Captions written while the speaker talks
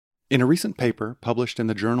In a recent paper published in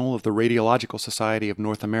the Journal of the Radiological Society of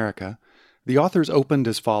North America, the authors opened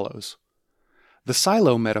as follows. The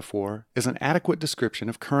silo metaphor is an adequate description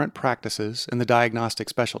of current practices in the diagnostic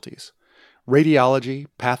specialties. Radiology,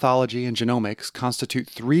 pathology, and genomics constitute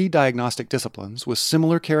three diagnostic disciplines with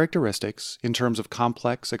similar characteristics in terms of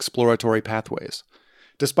complex exploratory pathways.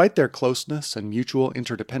 Despite their closeness and mutual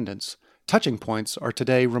interdependence, touching points are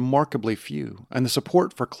today remarkably few, and the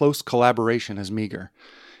support for close collaboration is meager.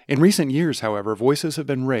 In recent years, however, voices have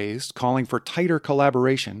been raised calling for tighter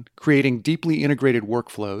collaboration, creating deeply integrated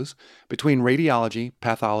workflows between radiology,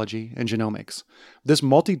 pathology, and genomics. This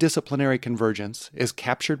multidisciplinary convergence is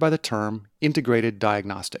captured by the term integrated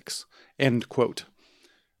diagnostics. End quote.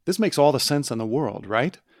 This makes all the sense in the world,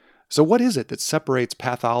 right? So what is it that separates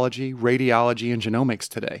pathology, radiology, and genomics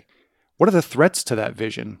today? What are the threats to that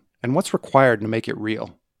vision, and what's required to make it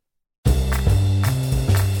real?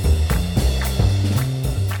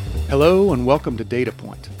 Hello and welcome to Data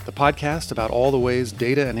Point, the podcast about all the ways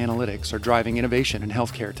data and analytics are driving innovation in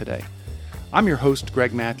healthcare today. I'm your host,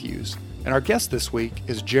 Greg Matthews, and our guest this week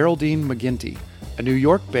is Geraldine McGinty, a New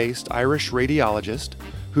York-based Irish radiologist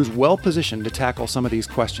who's well-positioned to tackle some of these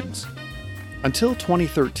questions. Until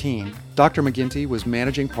 2013, Dr. McGinty was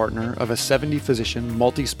managing partner of a 70-physician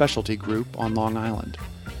multi-specialty group on Long Island.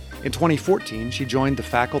 In 2014, she joined the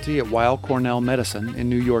faculty at Weill Cornell Medicine in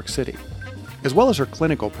New York City. As well as her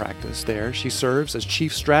clinical practice there, she serves as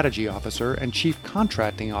Chief Strategy Officer and Chief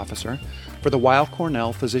Contracting Officer for the Weill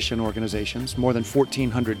Cornell Physician Organization's more than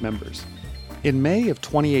 1,400 members. In May of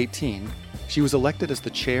 2018, she was elected as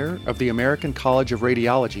the chair of the American College of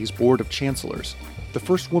Radiology's Board of Chancellors, the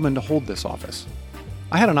first woman to hold this office.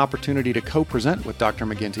 I had an opportunity to co-present with Dr.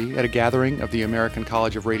 McGinty at a gathering of the American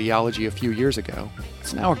College of Radiology a few years ago.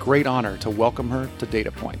 It's now a great honor to welcome her to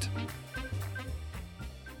Data Point.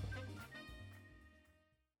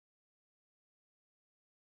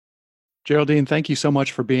 Geraldine, thank you so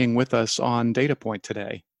much for being with us on Data Point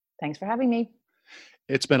today. Thanks for having me.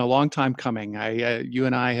 It's been a long time coming. You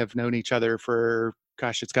and I have known each other for,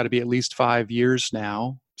 it's got to be at least 5 years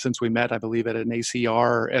now since we met, I believe, at an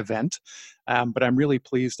ACR event. But I'm really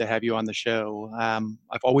pleased to have you on the show.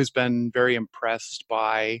 I've always been very impressed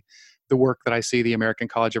by the work that I see the American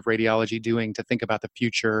College of Radiology doing to think about the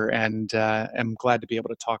future, and am glad to be able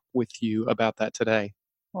to talk with you about that today.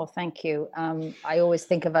 Well, thank you. I always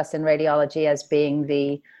think of us in radiology as being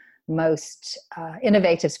the most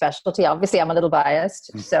innovative specialty. Obviously, I'm a little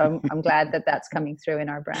biased, so I'm glad that that's coming through in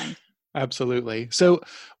our brand. Absolutely. So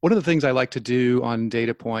one of the things I like to do on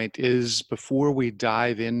Data Point is, before we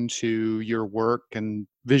dive into your work and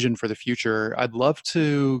vision for the future, I'd love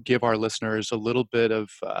to give our listeners a little bit of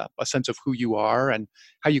a sense of who you are and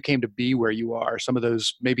how you came to be where you are, some of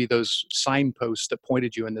those, maybe those signposts that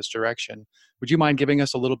pointed you in this direction. Would you mind giving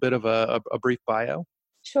us a little bit of a brief bio?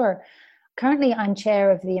 Sure. Currently, I'm chair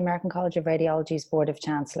of the American College of Radiology's Board of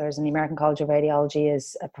Chancellors, and the American College of Radiology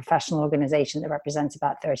is a professional organization that represents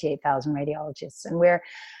about 38,000 radiologists. And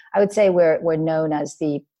I would say we're known as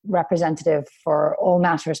the representative for all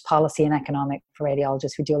matters policy and economic for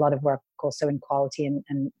radiologists. We do a lot of work also in quality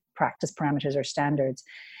and practice parameters or standards.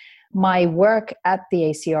 My work at the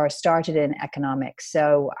ACR started in economics,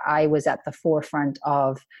 so I was at the forefront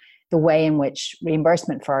of the way in which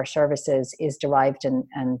reimbursement for our services is derived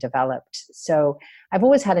and developed. So I've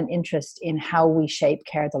always had an interest in how we shape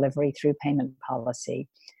care delivery through payment policy,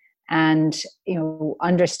 and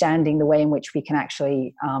understanding the way in which we can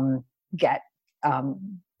actually get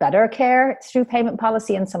better care through payment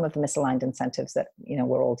policy and some of the misaligned incentives that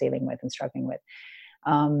we're all dealing with and struggling with.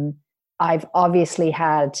 I've obviously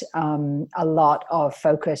had a lot of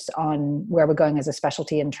focus on where we're going as a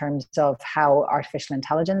specialty in terms of how artificial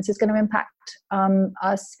intelligence is going to impact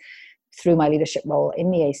us through my leadership role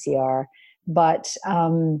in the ACR. But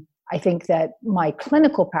I think that my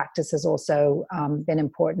clinical practice has also been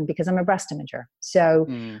important because I'm a breast imager. So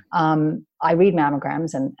I read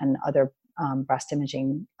mammograms and other breast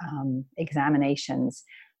imaging examinations.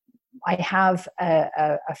 I have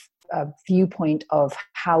a viewpoint of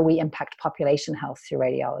how we impact population health through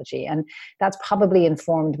radiology. And that's probably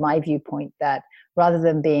informed my viewpoint that rather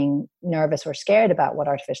than being nervous or scared about what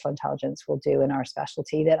artificial intelligence will do in our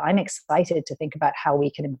specialty, that I'm excited to think about how we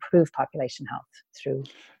can improve population health through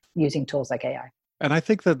using tools like AI. And I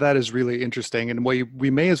think that is really interesting. And we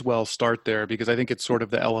may as well start there, because I think it's sort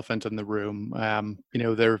of the elephant in the room.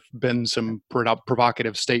 There have been some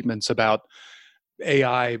provocative statements about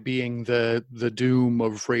AI being the doom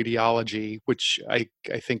of radiology, which I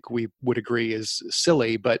think we would agree is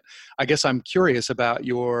silly. But I guess I'm curious about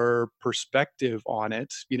your perspective on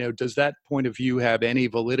it. Does that point of view have any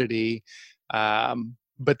validity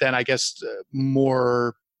But then I guess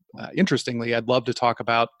more interestingly, I'd love to talk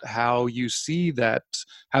about how you see that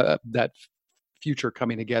future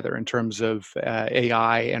coming together in terms of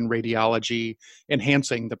AI and radiology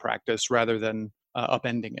enhancing the practice rather than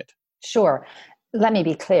upending it. Sure. Let me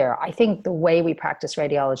be clear. I think the way we practice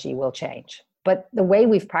radiology will change. But the way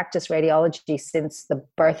we've practiced radiology since the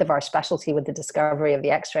birth of our specialty with the discovery of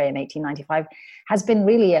the X-ray in 1895 has been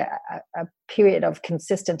really a period of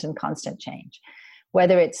consistent and constant change.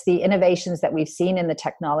 Whether it's the innovations that we've seen in the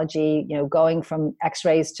technology, going from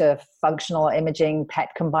X-rays to functional imaging, PET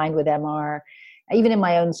combined with MR, even in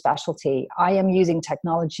my own specialty, I am using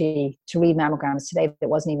technology to read mammograms today that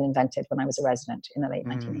wasn't even invented when I was a resident in the late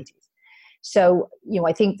 1980s. So,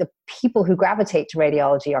 I think the people who gravitate to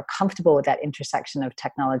radiology are comfortable with that intersection of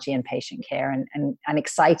technology and patient care and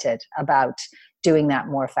excited about doing that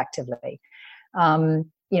more effectively.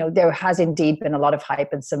 There has indeed been a lot of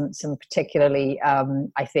hype and some particularly,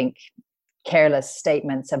 I think, careless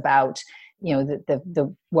statements about,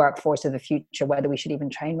 the workforce of the future, whether we should even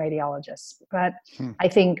train radiologists. But I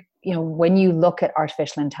think, when you look at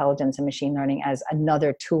artificial intelligence and machine learning as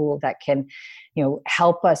another tool that can,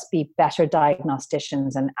 help us be better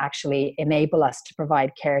diagnosticians and actually enable us to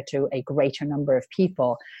provide care to a greater number of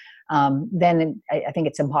people, then I think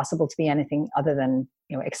it's impossible to be anything other than,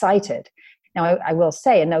 excited. Now, I will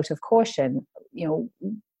say a note of caution,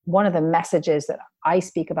 one of the messages that I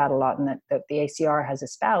speak about a lot and that the ACR has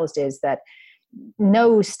espoused is that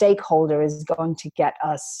no stakeholder is going to get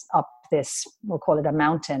us up this, we'll call it a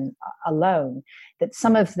mountain alone. That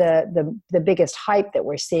some of the biggest hype that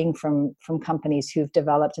we're seeing from companies who've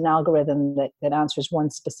developed an algorithm that answers one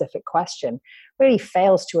specific question really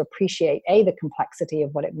fails to appreciate, the complexity of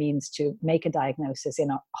what it means to make a diagnosis in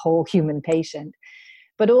a whole human patient,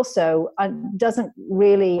 but also doesn't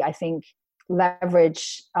really, I think,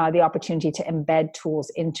 leverage the opportunity to embed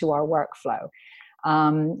tools into our workflow.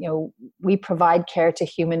 We provide care to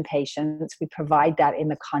human patients. We provide that in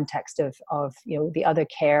the context of the other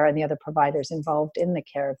care and the other providers involved in the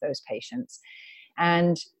care of those patients.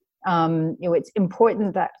 And, it's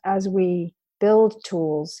important that as we build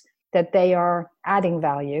tools that they are adding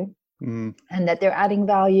value and that they're adding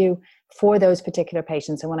value for those particular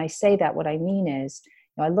patients. And when I say that, what I mean is,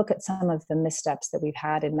 I look at some of the missteps that we've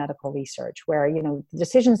had in medical research where, the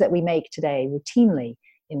decisions that we make today routinely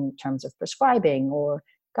in terms of prescribing or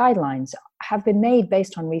guidelines have been made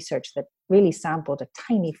based on research that really sampled a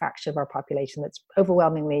tiny fraction of our population that's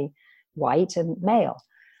overwhelmingly white and male.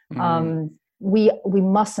 We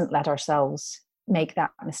mustn't let ourselves make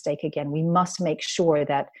that mistake again. We must make sure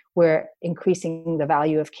that we're increasing the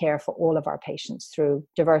value of care for all of our patients through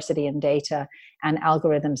diversity in data and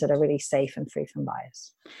algorithms that are really safe and free from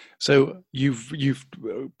bias. So you've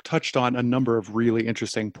touched on a number of really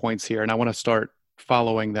interesting points here, and I want to start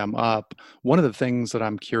following them up. One of the things that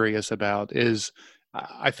I'm curious about is,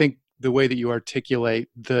 I think the way that you articulate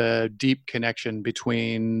the deep connection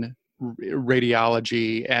between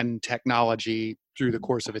radiology and technology through the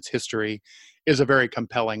course of its history is a very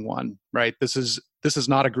compelling one, right? This is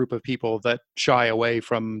not a group of people that shy away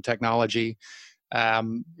from technology.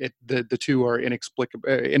 The two are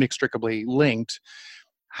inextricably linked.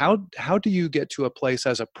 How do you get to a place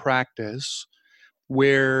as a practice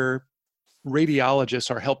where radiologists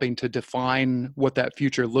are helping to define what that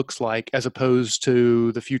future looks like as opposed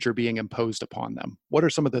to the future being imposed upon them? What are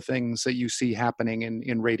some of the things that you see happening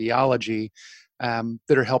in radiology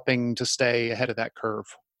that are helping to stay ahead of that curve?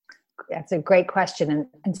 That's a great question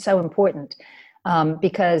and so important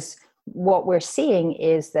because what we're seeing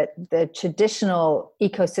is that the traditional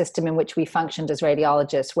ecosystem in which we functioned as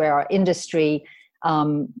radiologists, where our industry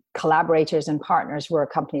collaborators and partners were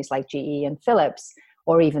companies like GE and Philips,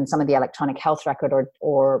 or even some of the electronic health record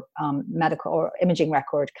or medical or imaging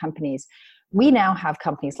record companies, we now have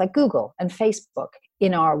companies like Google and Facebook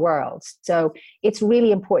in our world. So it's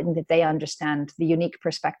really important that they understand the unique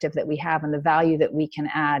perspective that we have and the value that we can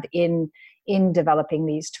add in developing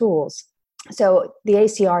these tools. So the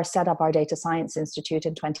ACR set up our Data Science Institute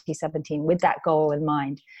in 2017 with that goal in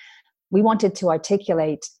mind. We wanted to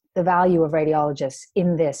articulate the value of radiologists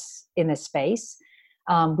in this space.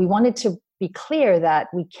 We wanted to be clear that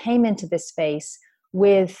we came into this space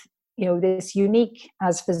with this unique,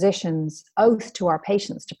 as physicians, oath to our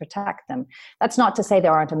patients to protect them. That's not to say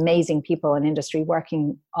there aren't amazing people in industry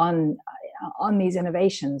working on these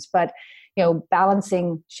innovations, but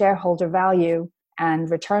balancing shareholder value and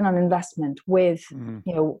return on investment with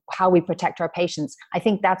how we protect our patients. I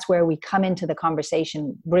think that's where we come into the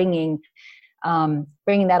conversation, bringing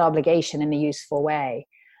that obligation in a useful way.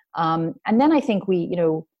 And then I think we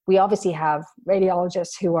we obviously have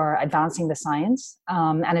radiologists who are advancing the science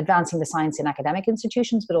and advancing the science in academic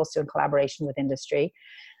institutions, but also in collaboration with industry.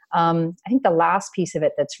 I think the last piece of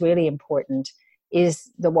it that's really important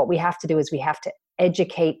is that what we have to do is we have to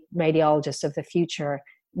educate radiologists of the future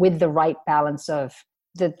with the right balance of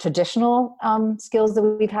the traditional skills that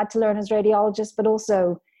we've had to learn as radiologists, but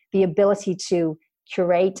also the ability to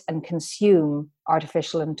curate and consume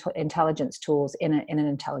artificial intelligence tools in an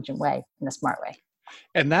intelligent way, in a smart way.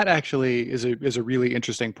 And that actually is a really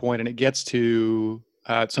interesting point, and it gets to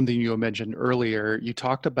something you mentioned earlier. You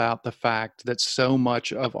talked about the fact that so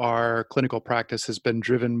much of our clinical practice has been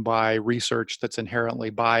driven by research that's inherently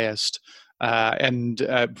biased,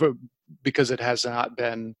 because it has not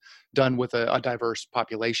been done with a diverse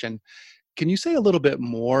population. Can you say a little bit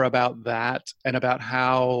more about that and about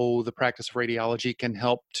how the practice of radiology can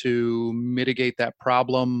help to mitigate that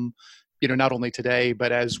problem, not only today,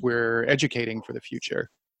 but as we're educating for the future?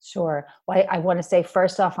 Sure. Well, I want to say,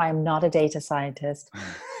 first off, I'm not a data scientist,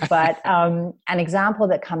 but an example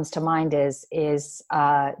that comes to mind is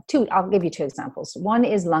two. I'll give you two examples. One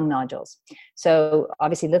is lung nodules. So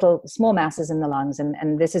obviously small masses in the lungs,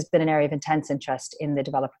 and this has been an area of intense interest in the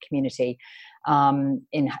developer community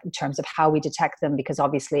in terms of how we detect them, because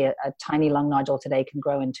obviously a tiny lung nodule today can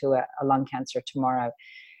grow into a lung cancer tomorrow.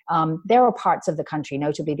 There are parts of the country,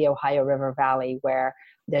 notably the Ohio River Valley, where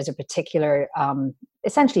there's a particular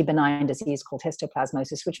essentially benign disease called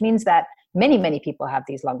histoplasmosis, which means that many, many people have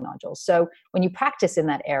these lung nodules. So when you practice in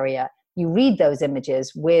that area, you read those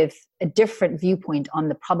images with a different viewpoint on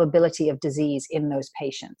the probability of disease in those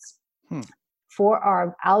patients. For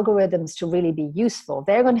our algorithms to really be useful,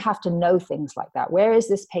 they're going to have to know things like that. Where is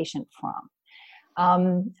this patient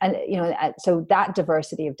from? So that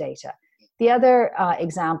diversity of data. The other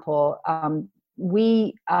example,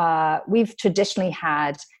 we've traditionally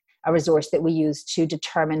had a resource that we use to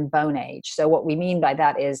determine bone age. So what we mean by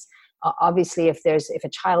that is, obviously, if a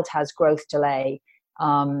child has growth delay,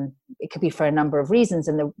 it could be for a number of reasons,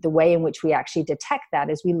 and the way in which we actually detect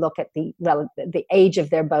that is we look at the age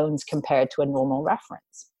of their bones compared to a normal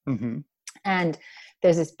reference. Mm-hmm. And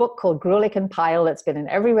there's this book called Grulich and Pyle that's been in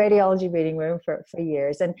every radiology reading room for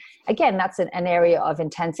years. And again, that's an area of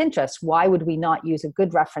intense interest. Why would we not use a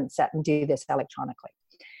good reference set and do this electronically?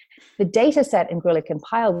 The data set in Grulich and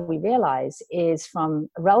Pyle, we realize, is from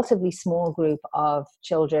a relatively small group of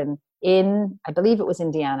children in, I believe it was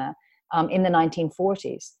Indiana, in the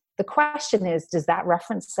 1940s. The question is, does that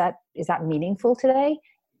reference set, is that meaningful today?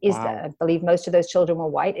 Wow. I believe most of those children were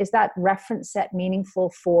white. Is that reference set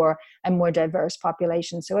meaningful for a more diverse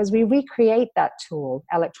population? So as we recreate that tool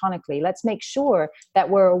electronically, let's make sure that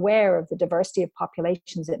we're aware of the diversity of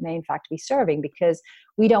populations it may in fact be serving, because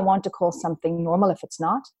we don't want to call something normal if it's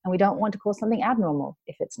not, and we don't want to call something abnormal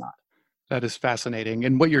if it's not. That is fascinating.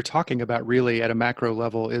 And what you're talking about really at a macro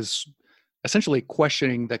level is essentially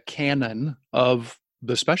questioning the canon of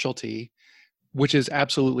the specialty, which is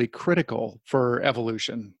absolutely critical for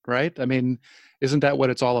evolution, right? I mean, isn't that what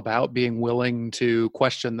it's all about? Being willing to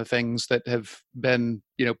question the things that have been,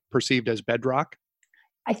 perceived as bedrock?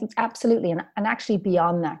 I think absolutely. And actually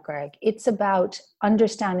beyond that, Greg, it's about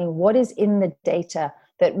understanding what is in the data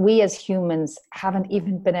that we as humans haven't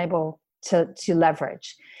even been able to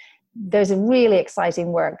leverage. There's a really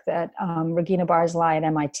exciting work that Regina Barzilai at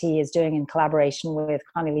MIT is doing in collaboration with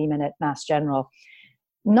Connie Lehman at Mass General,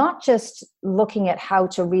 not just looking at how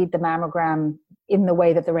to read the mammogram in the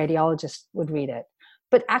way that the radiologist would read it,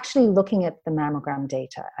 but actually looking at the mammogram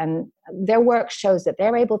data. And their work shows that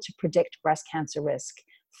they're able to predict breast cancer risk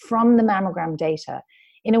from the mammogram data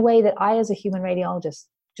in a way that I, as a human radiologist,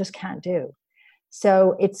 just can't do.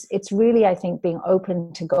 So it's really, I think, being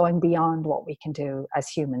open to going beyond what we can do as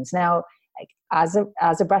humans. Now, as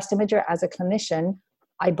a breast imager, as a clinician,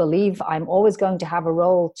 I believe I'm always going to have a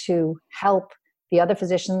role to help the other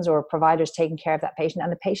physicians or providers taking care of that patient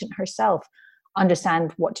and the patient herself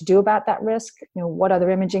understand what to do about that risk, what other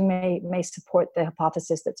imaging may support the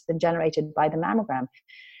hypothesis that's been generated by the mammogram.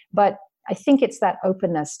 But I think it's that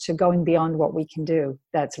openness to going beyond what we can do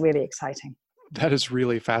that's really exciting. That is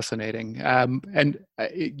really fascinating. And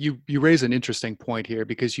you raise an interesting point here,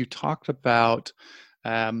 because you talked about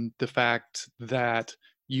the fact that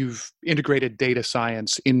you've integrated data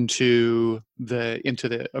science into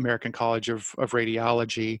the American College of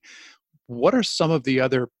Radiology. What are some of the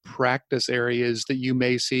other practice areas that you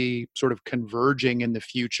may see sort of converging in the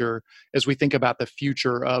future as we think about the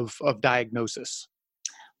future of diagnosis?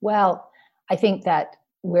 Well, I think that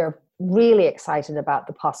we're really excited about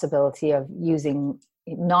the possibility of using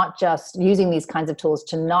these kinds of tools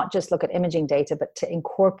to not just look at imaging data, but to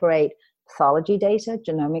incorporate pathology data,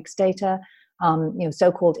 genomics data,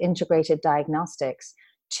 so-called integrated diagnostics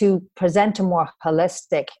to present a more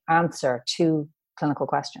holistic answer to clinical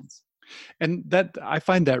questions. And that I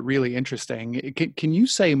find that really interesting. Can you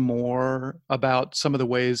say more about some of the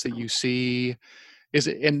ways that you see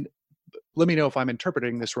and let me know if I'm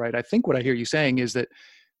interpreting this right. I think what I hear you saying is that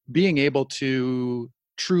being able to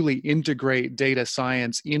truly integrate data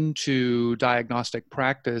science into diagnostic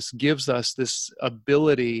practice gives us this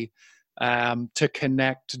ability to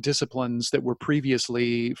connect disciplines that were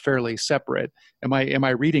previously fairly separate. Am I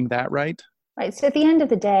reading that right? Right. So at the end of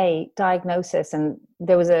the day, diagnosis, and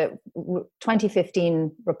there was a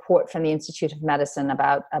 2015 report from the Institute of Medicine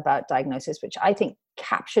about diagnosis, which I think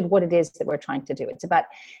captured what it is that we're trying to do. It's about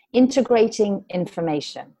integrating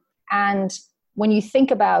information. And when you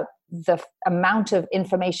think about the amount of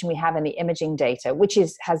information we have in the imaging data, which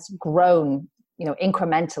has grown,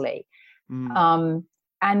 incrementally,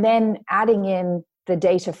 and then adding in the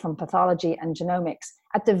data from pathology and genomics,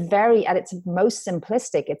 at its most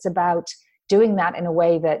simplistic, it's about doing that in a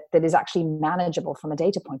way that is actually manageable from a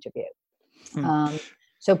data point of view.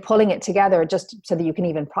 So pulling it together just so that you can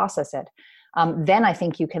even process it. Then I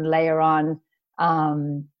think you can layer on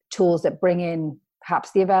tools that bring in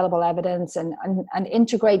perhaps the available evidence and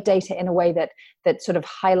integrate data in a way that sort of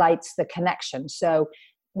highlights the connection. So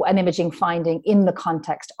an imaging finding in the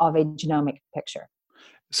context of a genomic picture.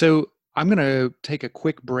 So I'm going to take a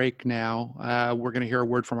quick break now. We're going to hear a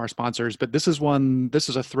word from our sponsors, but this is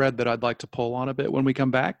a thread that I'd like to pull on a bit when we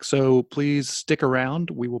come back. So please stick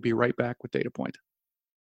around. We will be right back with Data Point.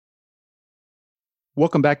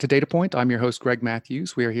 Welcome back to Data Point. I'm your host, Greg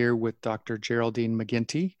Matthews. We are here with Dr. Geraldine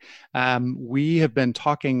McGinty. We have been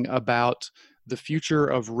talking about the future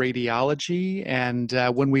of radiology. And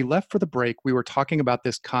when we left for the break, we were talking about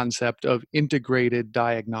this concept of integrated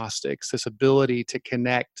diagnostics, this ability to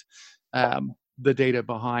connect the data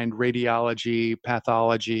behind radiology,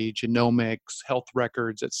 pathology, genomics, health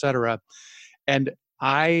records, et cetera. And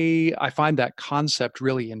I find that concept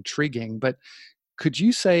really intriguing. But could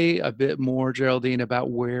you say a bit more, Geraldine,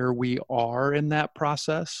 about where we are in that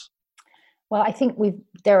process? Well, I think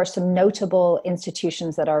there are some notable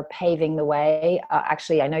institutions that are paving the way.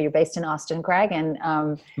 Actually, I know you're based in Austin, Greg, and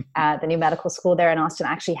the new medical school there in Austin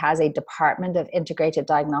actually has a department of integrated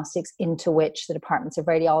diagnostics into which the departments of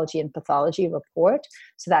radiology and pathology report.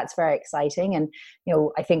 So that's very exciting. And,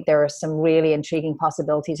 I think there are some really intriguing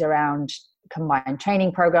possibilities around combined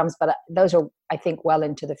training programs, but those are, I think, well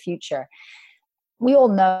into the future. We all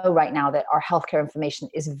know right now that our healthcare information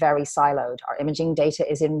is very siloed. Our imaging data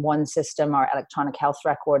is in one system. Our electronic health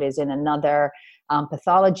record is in another.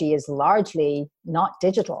 Pathology is largely not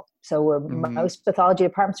digital. So most pathology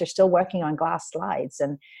departments are still working on glass slides.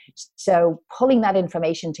 And so pulling that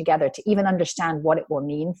information together to even understand what it will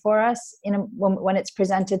mean for us when it's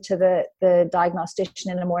presented to the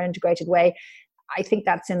diagnostician in a more integrated way, I think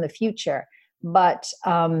that's in the future. But,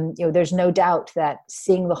 there's no doubt that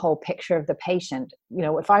seeing the whole picture of the patient,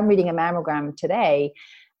 if I'm reading a mammogram today,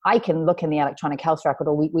 I can look in the electronic health record,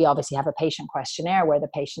 or we obviously have a patient questionnaire where the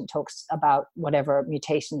patient talks about whatever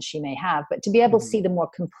mutations she may have. But to be able to see the more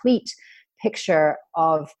complete picture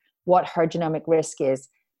of what her genomic risk is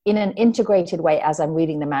in an integrated way as I'm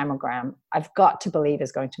reading the mammogram, I've got to believe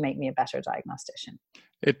is going to make me a better diagnostician.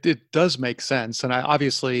 It does make sense. And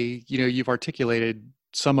obviously, you've articulated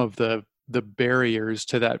some of the barriers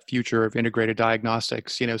to that future of integrated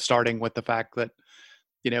diagnostics, starting with the fact that,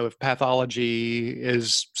 if pathology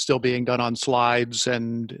is still being done on slides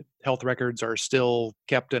and health records are still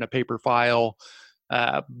kept in a paper file,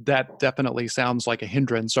 that definitely sounds like a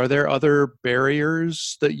hindrance. Are there other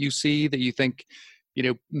barriers that you see that you think,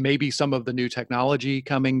 maybe some of the new technology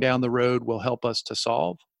coming down the road will help us to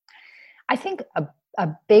solve? I think a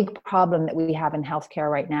big problem that we have in healthcare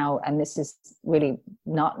right now, and this is really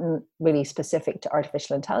not really specific to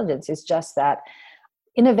artificial intelligence, is just that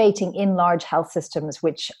innovating in large health systems,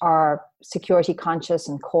 which are security conscious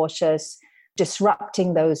and cautious,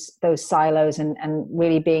 disrupting those silos and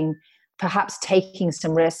really being perhaps taking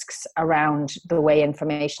some risks around the way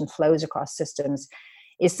information flows across systems,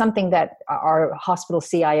 is something that our hospital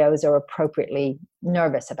CIOs are appropriately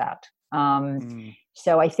nervous about.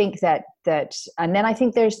 So I think that, and then I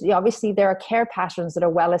think obviously there are care patterns that are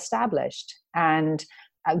well established. And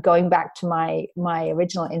going back to my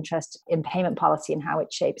original interest in payment policy and how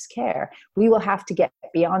it shapes care, we will have to get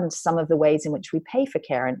beyond some of the ways in which we pay for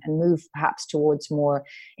care and move perhaps towards more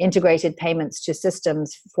integrated payments to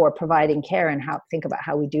systems for providing care, and think about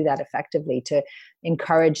how we do that effectively to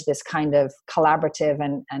encourage this kind of collaborative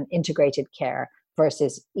and integrated care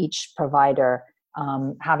versus each provider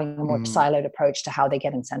having a more siloed approach to how they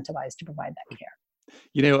get incentivized to provide that care.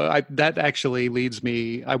 That actually leads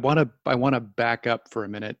me. I want to back up for a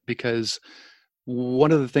minute, because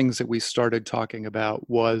one of the things that we started talking about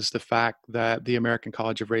was the fact that the American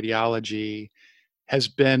College of Radiology has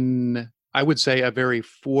been, I would say, a very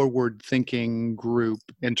forward-thinking group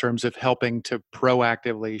in terms of helping to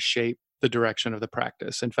proactively shape the direction of the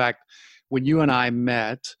practice. In fact, when you and I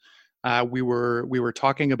met, we were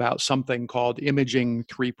talking about something called Imaging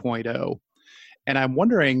 3.0. And I'm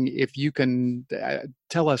wondering if you can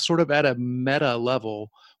tell us, sort of at a meta level,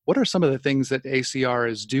 what are some of the things that ACR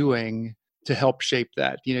is doing to help shape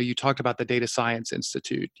that? You talked about the Data Science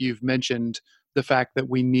Institute. You've mentioned the fact that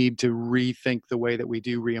we need to rethink the way that we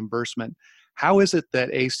do reimbursement. How is it that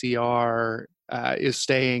ACR is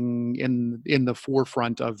staying in the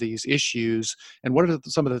forefront of these issues? And what are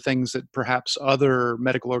some of the things that perhaps other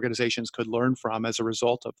medical organizations could learn from as a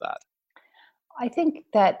result of that? I think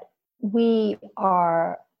that we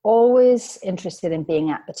are always interested in being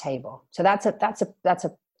at the table. So that's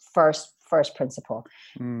a first principle.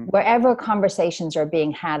 Wherever conversations are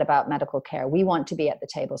being had about medical care, we want to be at the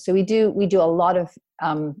table. So we do a lot of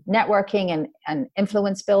networking and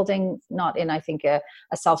influence building, not in, I think, a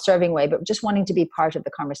self-serving way, but just wanting to be part of the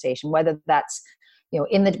conversation, whether that's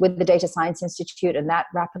with the Data Science Institute and that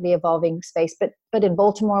rapidly evolving space, but in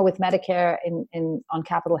Baltimore with Medicare, on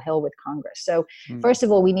Capitol Hill with Congress. So first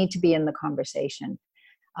of all, we need to be in the conversation.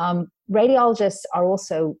 Radiologists are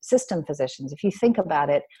also system physicians. If you think about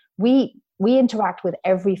it, we interact with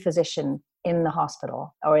every physician in the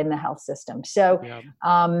hospital or in the health system. So,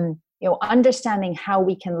 understanding how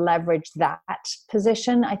we can leverage that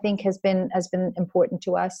position, I think, has been important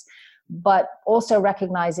to us, but also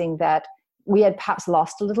recognizing that we had perhaps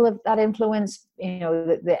lost a little of that influence.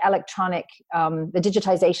 The electronic, the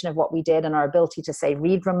digitization of what we did and our ability to, say,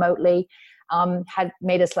 read remotely had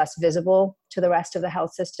made us less visible to the rest of the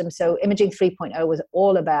health system. So Imaging 3.0 was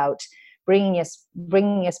all about bringing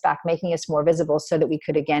us back, making us more visible so that we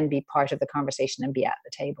could again be part of the conversation and be at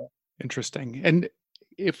the table. Interesting. And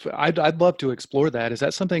if I'd love to explore that. Is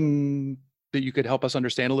that something that you could help us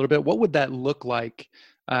understand a little bit? What would that look like,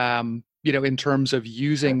 in terms of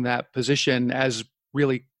using that position as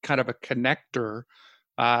really kind of a connector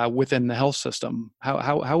within the health system?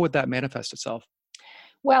 How would that manifest itself?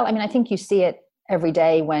 Well, I think you see it every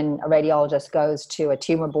day when a radiologist goes to a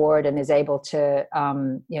tumor board and is able to,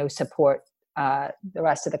 support the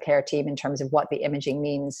rest of the care team in terms of what the imaging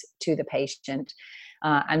means to the patient.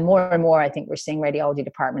 And more, I think we're seeing radiology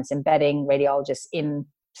departments embedding radiologists in,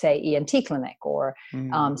 say, ENT clinic, or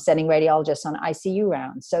sending radiologists on ICU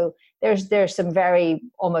rounds. So there's some very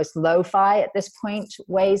almost lo-fi at this point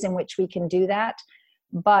ways in which we can do that.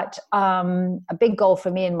 But a big goal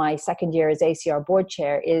for me in my second year as ACR board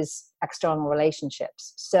chair is external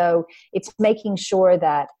relationships. So it's making sure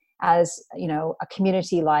that as a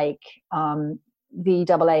community like the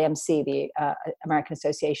AAMC, the American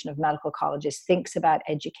Association of Medical Colleges, thinks about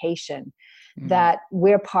education, that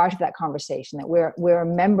we're part of that conversation, that we're a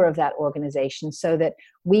member of that organization, so that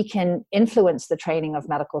we can influence the training of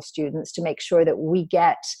medical students to make sure that we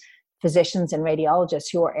get physicians and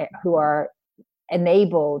radiologists who are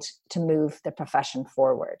enabled to move the profession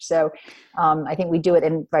forward. So I think we do it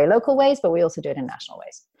in very local ways, but we also do it in national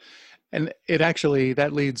ways. And that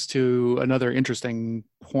leads to another interesting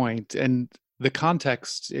point. And the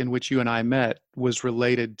context in which you and I met was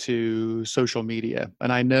related to social media.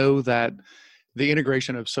 And I know that the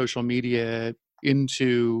integration of social media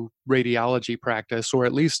into radiology practice, or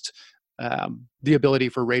at least the ability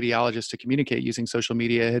for radiologists to communicate using social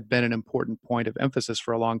media, had been an important point of emphasis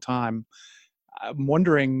for a long time. I'm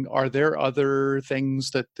wondering, are there other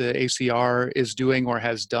things that the ACR is doing or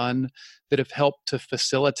has done that have helped to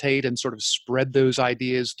facilitate and sort of spread those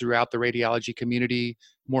ideas throughout the radiology community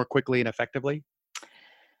more quickly and effectively?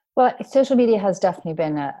 Well, social media has definitely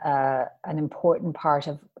been an important part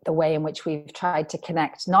of the way in which we've tried to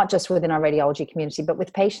connect, not just within our radiology community, but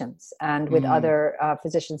with patients and with other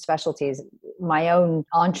physician specialties. My own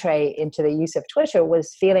entree into the use of Twitter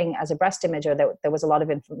was feeling, as a breast imager, that there was a lot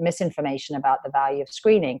of misinformation about the value of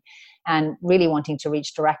screening, and really wanting to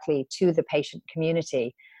reach directly to the patient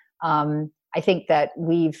community. I think that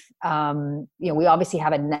we obviously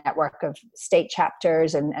have a network of state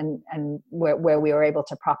chapters and where we were able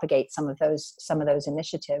to propagate some of those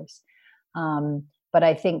initiatives. But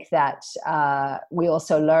I think that we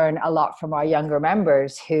also learn a lot from our younger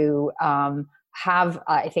members who have,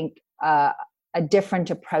 I think, a different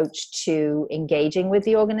approach to engaging with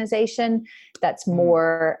the organization that's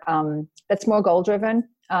more goal driven.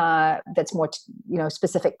 that's more,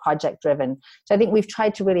 specific project driven. So I think we've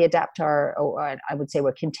tried to really adapt or I would say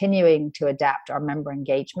we're continuing to adapt our member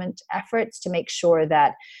engagement efforts to make sure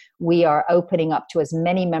that we are opening up to as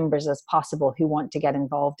many members as possible who want to get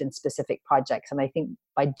involved in specific projects. And I think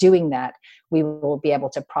by doing that, we will be able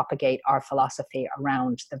to propagate our philosophy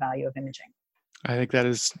around the value of imaging. I think that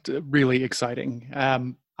is really exciting.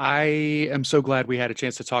 I am so glad we had a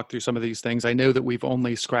chance to talk through some of these things. I know that we've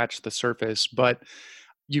only scratched the surface, but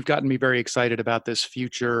you've gotten me very excited about this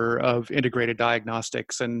future of integrated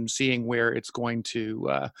diagnostics and seeing where it's going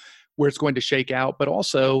to shake out, but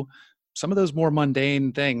also some of those more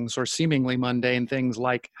mundane things or seemingly mundane things,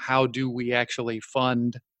 like how do we actually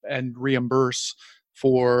fund and reimburse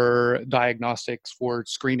for diagnostics, for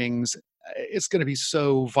screenings. It's going to be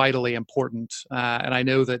so vitally important. And I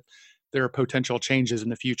know that there are potential changes in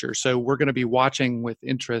the future. So we're going to be watching with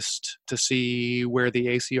interest to see where the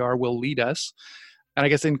ACR will lead us. And I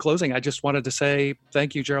guess in closing, I just wanted to say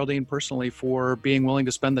thank you, Geraldine, personally, for being willing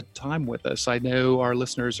to spend the time with us. I know our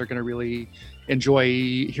listeners are going to really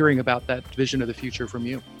enjoy hearing about that vision of the future from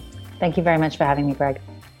you. Thank you very much for having me, Greg.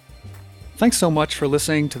 Thanks so much for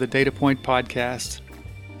listening to the Data Point podcast.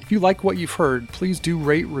 If you like what you've heard, please do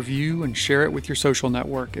rate, review, and share it with your social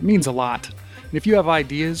network. It means a lot. And if you have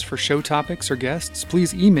ideas for show topics or guests,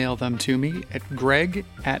 please email them to me at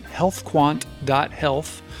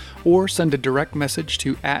greg@healthquant.health or send a direct message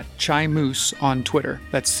to @ChiMoose on Twitter.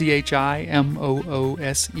 That's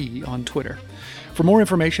CHIMOOSE on Twitter. For more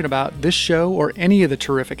information about this show or any of the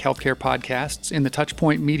terrific healthcare podcasts in the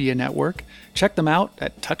Touchpoint Media Network, check them out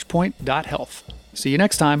at touchpoint.health. See you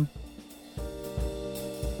next time.